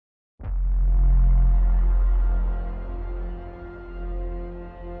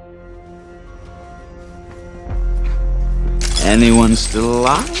Anyone still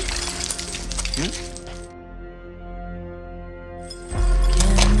alive?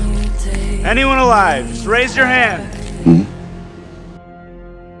 Anyone alive? Just raise your hand.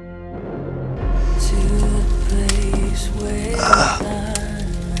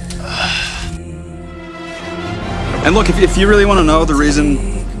 And look, if you really want to know the reason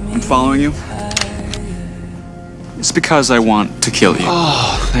I'm following you, it's because I want to kill you.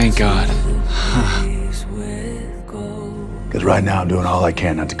 Oh, thank God. Because right now I'm doing all I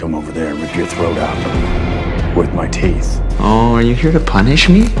can not to come over there and rip your throat out with my teeth. Oh, are you here to punish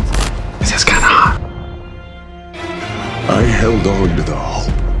me? This is kind of hot. I held on to the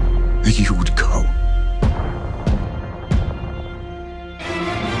hope that you would come.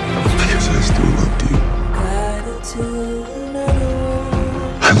 Because I still loved you.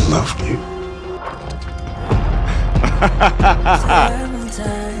 I loved you.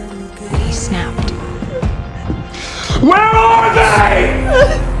 He snapped. Where are they?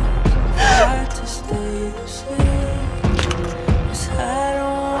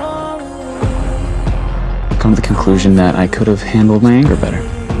 Come to the conclusion that I could have handled my anger better.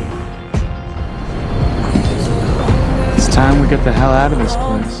 It's time we get the hell out of this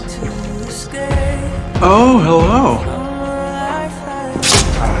place. Oh, hello.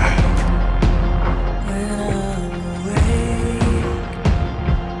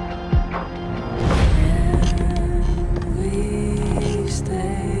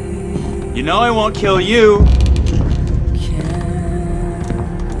 You know I won't kill you.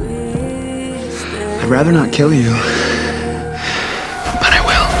 I'd rather not kill you, but I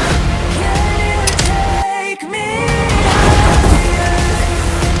will.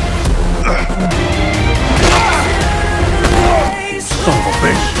 Son of a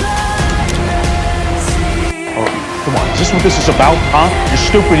bitch. Oh, come on, is this what this is about, huh? Your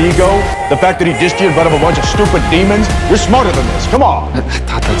stupid ego? The fact that he dissed you in front of a bunch of stupid demons? You're smarter than this, come on! I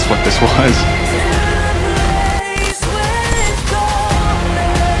thought that's what this was.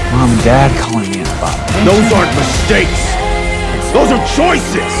 Mom and Dad calling me a father. Those aren't mistakes! Those are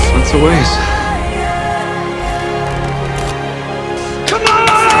choices! What's the ways? Come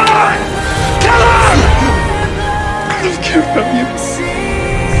on! Tell him! I don't care about you.